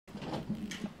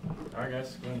All right,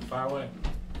 guys, go ahead and fire away.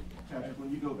 Patrick,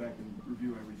 when you go back and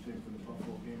review everything from the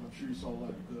Buffalo game, I'm sure you saw a lot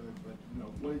of good, but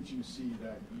what did you see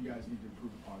that you guys need to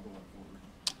improve upon going forward?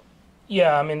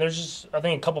 Yeah, I mean, there's just, I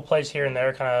think, a couple plays here and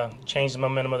there kind of changed the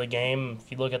momentum of the game.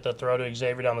 If you look at the throw to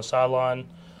Xavier down the sideline,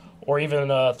 or even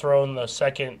throw in the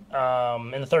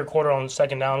third quarter on the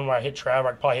second down where I hit Trav, I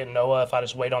could probably hit Noah if I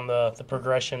just wait on the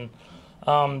progression.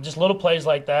 Just little plays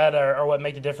like that are what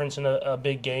make the difference in a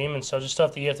big game, and so just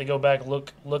stuff that you have to go back,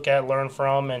 look at, learn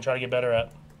from, and try to get better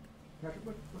at.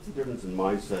 Patrick, what's the difference in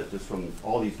mindset just from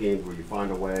all these games where you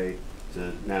find a way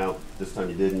to now this time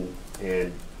you didn't,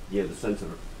 and you have the sense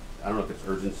of, I don't know if it's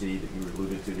urgency that you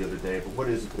alluded to the other day, but what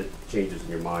is it that changes in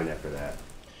your mind after that?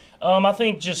 I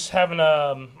think just having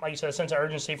like you said, a sense of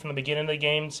urgency from the beginning of the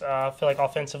games. I feel like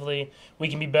offensively we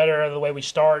can be better the way we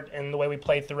start and the way we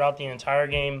play throughout the entire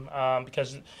game,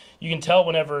 because you can tell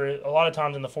whenever, a lot of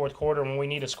times in the fourth quarter when we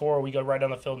need a score, we go right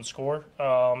down the field and score.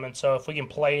 And so if we can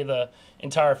play the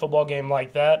entire football game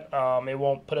like that, it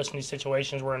won't put us in these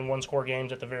situations where in one-score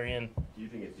games at the very end. Do you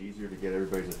think it's easier to get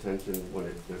everybody's attention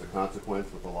when there's a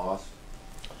consequence with a loss?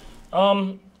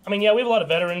 I mean, yeah, we have a lot of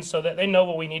veterans, so that they know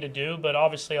what we need to do, but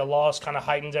obviously a loss kind of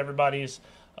heightens everybody's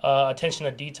attention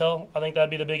to detail. I think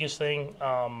that'd be the biggest thing.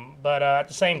 But at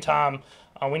the same time,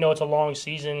 we know it's a long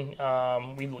season.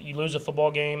 You lose a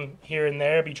football game here and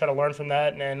there, but you try to learn from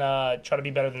that and try to be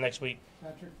better the next week.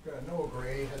 Patrick, Noah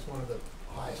Gray has one of the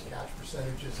highest catch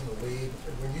percentages in the league.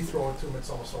 And when you throw it to him, it's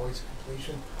almost always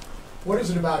completion. What is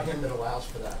it about him that allows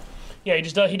for that? Yeah,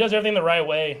 he does everything the right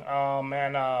way,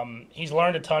 and he's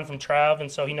learned a ton from Trav,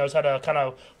 and so he knows how to kind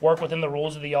of work within the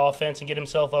rules of the offense and get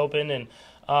himself open.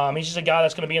 And he's just a guy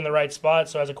that's going to be in the right spot.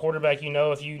 So as a quarterback,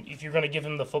 if you're going to give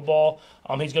him the football,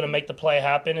 he's going to make the play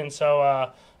happen. And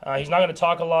so he's not going to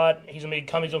talk a lot. He's going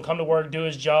to come to work, do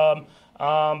his job.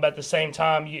 But at the same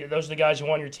time, those are the guys you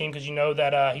want on your team because you know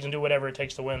that he's going to do whatever it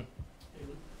takes to win.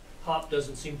 Hop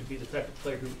doesn't seem to be the type of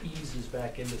player who eases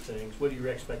back into things. What are your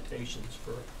expectations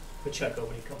for Pacheco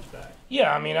when he comes back?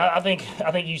 Yeah, I mean, I think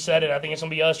you said it. I think it's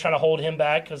going to be us trying to hold him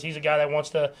back because he's a guy that wants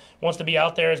to be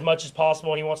out there as much as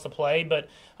possible and he wants to play. But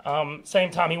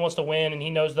same time, he wants to win and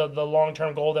he knows the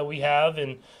long-term goal that we have.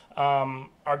 And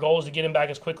our goal is to get him back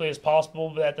as quickly as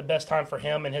possible, but at the best time for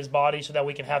him and his body, so that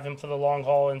we can have him for the long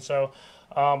haul. And so,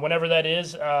 whenever that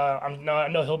is, I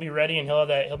know he'll be ready and he'll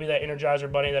be that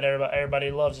Energizer bunny that everybody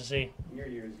loves to see. In your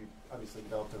years, you've obviously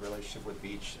developed a relationship with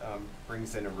Beach.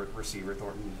 Brings in a receiver,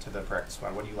 Thornton, to the practice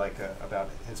squad. What do you like about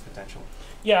his potential?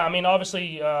 Yeah, I mean,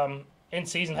 obviously, in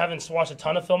season, haven't watched a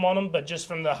ton of film on him, but just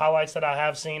from the highlights that I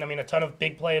have seen, I mean, a ton of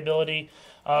big playability.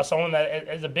 Someone that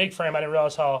is a big frame. I didn't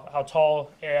realize how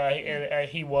tall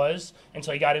he was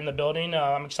until he got in the building.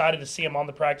 I'm excited to see him on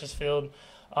the practice field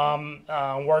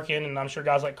working, and I'm sure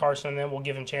guys like Carson and them will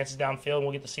give him chances downfield, and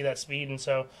we'll get to see that speed. And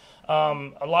so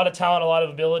a lot of talent, a lot of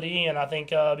ability, and I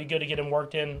think it'll be good to get him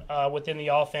worked in within the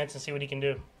offense and see what he can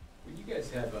do. When you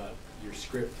guys have your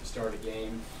script to start a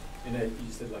game, and then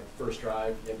you said like first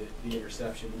drive, you had the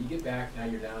interception. When you get back, now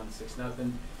you're down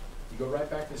 6-0. You go right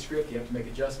back to the script. You have to make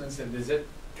adjustments. And does it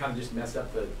kind of just mess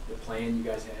up the plan you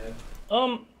guys had?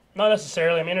 Not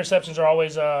necessarily. I mean, interceptions are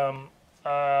always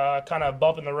kind of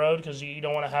bump in the road because you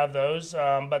don't want to have those.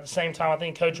 But at the same time, I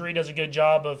think Coach Reed does a good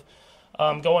job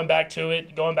of going back to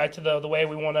the way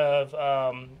we want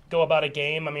to go about a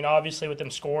game. I mean, obviously with them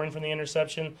scoring from the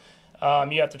interception,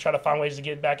 you have to try to find ways to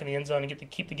get back in the end zone and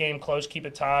keep the game close, keep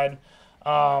it tied,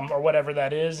 or whatever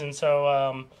that is. And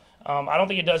so I don't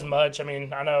think it does much. I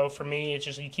mean, I know for me, it's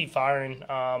just you keep firing.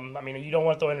 I mean, you don't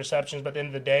want to throw interceptions, but at the end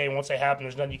of the day, once they happen,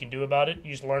 there's nothing you can do about it.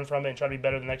 You just learn from it and try to be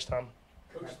better the next time.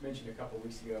 Coach mentioned a couple of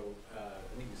weeks ago,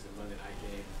 I think it was the Monday night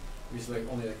game, it was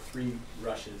only 3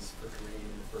 rushes for Kareem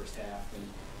in the first half, and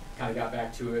kind of got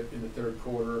back to it in the third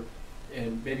quarter,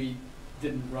 and maybe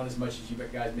didn't run as much as you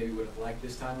guys maybe would have liked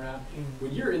this time around. Mm-hmm.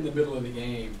 When you're in the middle of the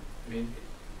game, I mean,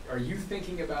 are you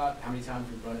thinking about how many times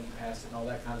you've run it and passed it and all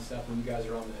that kind of stuff when you guys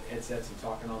are on the headsets and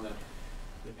talking on the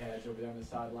pads over there on the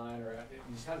sideline, or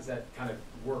just how does that kind of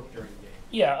work during the game?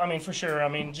 Yeah, I mean, for sure. I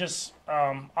mean, just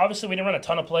obviously we didn't run a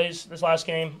ton of plays this last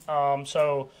game,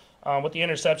 so with the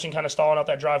interception kind of stalling out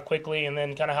that drive quickly, and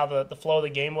then kind of how the flow of the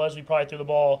game was, we probably threw the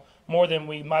ball more than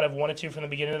we might have wanted to from the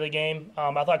beginning of the game.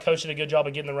 I thought Coach did a good job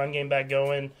of getting the run game back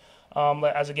going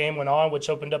as the game went on, which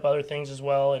opened up other things as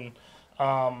well. And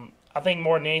I think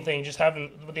more than anything, just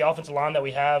having with the offensive line that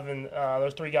we have and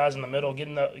those 3 guys in the middle,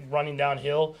 running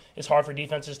downhill is hard for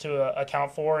defenses to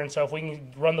account for. And so if we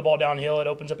can run the ball downhill, it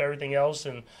opens up everything else.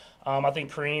 And I think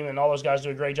Kareem and all those guys do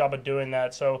a great job of doing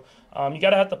that. So you got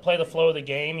to have to play the flow of the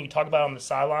game. You talk about it on the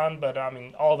sideline, but I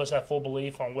mean, all of us have full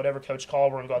belief on whatever coach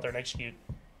calls, we're going to go out there and execute.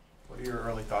 What are your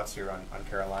early thoughts here on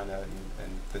Carolina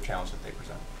and the challenge that they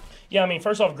present? Yeah, I mean,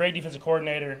 first off, great defensive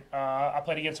coordinator. I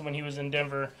played against him when he was in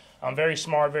Denver. Very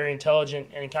smart, very intelligent,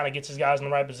 and he kind of gets his guys in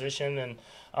the right position. And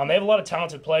they have a lot of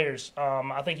talented players.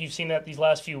 I think you've seen that these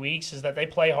last few weeks is that they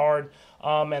play hard,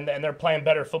 and they're playing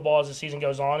better football as the season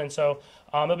goes on. And so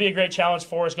it'll be a great challenge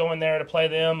for us going there to play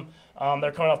them.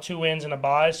 They're coming off 2 wins and a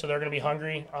bye, so they're going to be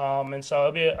hungry. And so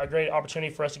it'll be a great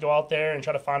opportunity for us to go out there and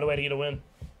try to find a way to get a win.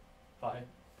 Bye.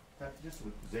 Just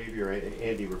with Xavier,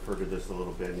 Andy referred to this a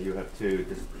little bit, and you have too,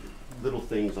 just little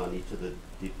things on each of the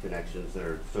deep connections that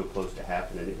are so close to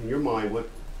happening. In your mind, what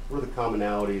are the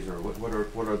commonalities, or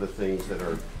what are the things that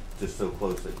are just so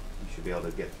close that you should be able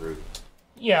to get through?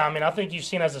 Yeah, I mean, I think you've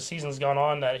seen as the season's gone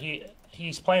on that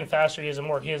he's playing faster. He has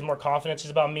more confidence. It's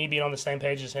about me being on the same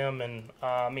page as him. And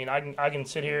I mean, I can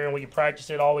sit here and we can practice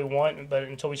it all we want, but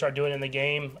until we start doing it in the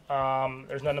game,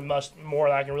 there's nothing much more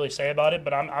that I can really say about it.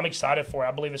 But I'm excited for it.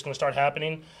 I believe it's going to start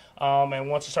happening. And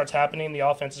once it starts happening, the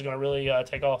offense is going to really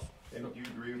take off. And do you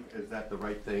agree? Is that the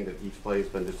right thing, that each play has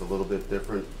been just a little bit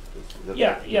different?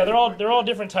 Yeah, they're all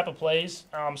different type of plays.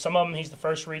 Some of them he's the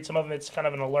first read. Some of them it's kind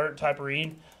of an alert type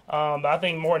read. But I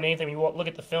think more than anything, when you look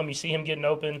at the film, you see him getting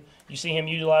open. You see him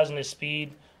utilizing his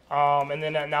speed. And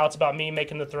then now it's about me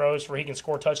making the throws where he can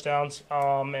score touchdowns.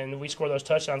 And we score those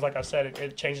touchdowns, like I said,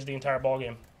 it changes the entire ball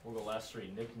game. We'll go last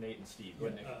three: Nick, Nate, and Steve. Go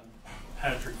ahead, Nick.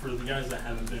 Patrick, for the guys that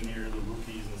haven't been here, the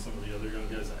rookies and some of the other young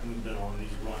guys that haven't been on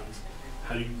these runs,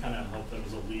 how do you kind of help them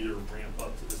as a leader ramp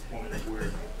up to this point of where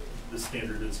the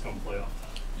standard is come playoff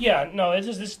time? Yeah, no,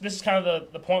 this is kind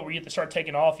of the point where you have to start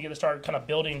taking off. You have to start kind of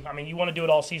building. I mean, you want to do it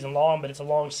all season long, but it's a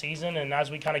long season. And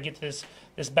as we kind of get to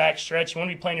this back stretch, you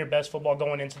want to be playing your best football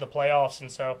going into the playoffs.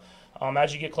 And so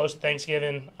as you get close to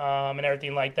Thanksgiving and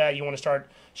everything like that, you want to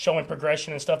start showing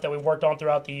progression and stuff that we've worked on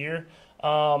throughout the year.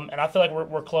 And I feel like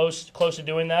we're close to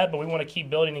doing that, but we want to keep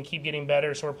building and keep getting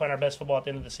better so we're playing our best football at the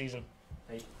end of the season.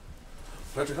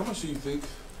 Patrick, how much do you think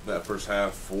that first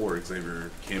half for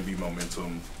Xavier can be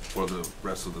momentum for the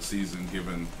rest of the season,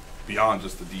 given beyond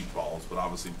just the deep balls, but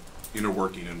obviously inner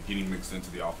working and getting mixed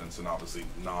into the offense and obviously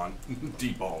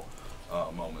non-deep ball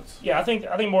moments? Yeah, I think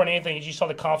more than anything, you saw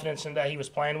the confidence in that he was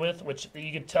playing with, which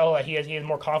you could tell that he has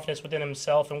more confidence within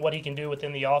himself and what he can do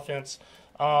within the offense.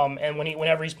 And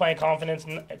whenever he's playing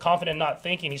confident, not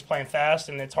thinking, he's playing fast,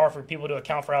 and it's hard for people to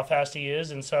account for how fast he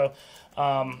is. And so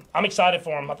I'm excited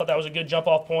for him. I thought that was a good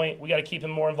jump-off point. We got to keep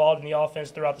him more involved in the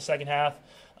offense throughout the second half.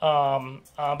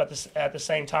 But at the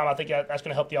same time, I think that's going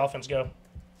to help the offense go.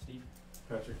 Steve?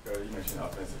 Patrick, you mentioned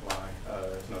offensive line.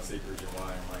 There's no secret your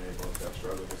line able to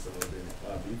struggle just a little bit.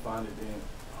 Do you find it being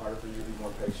harder for you to be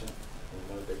more patient and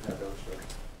know that they can have those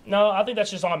struggles? No, I think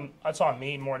that's on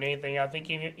me more than anything. I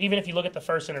think even if you look at the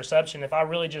first interception, if I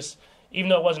really just, even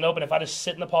though it wasn't open, if I just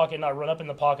sit in the pocket and I run up in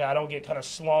the pocket, I don't get kind of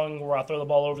slung where I throw the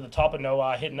ball over the top of Noah.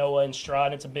 I hit Noah in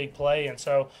stride. It's a big play, and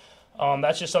so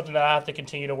that's just something that I have to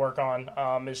continue to work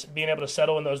on. Is being able to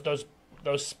settle in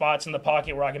those spots in the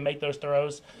pocket where I can make those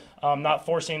throws, not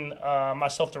forcing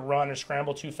myself to run or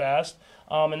scramble too fast.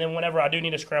 And then whenever I do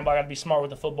need to scramble, I got to be smart with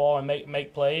the football and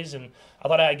make plays. And I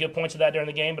thought I had good points of that during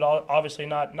the game, but obviously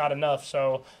not enough.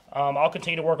 So I'll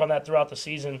continue to work on that throughout the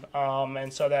season,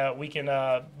 and so that we can,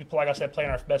 like I said, play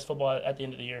our best football at the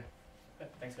end of the year.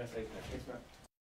 Thanks, guys. Thanks, man.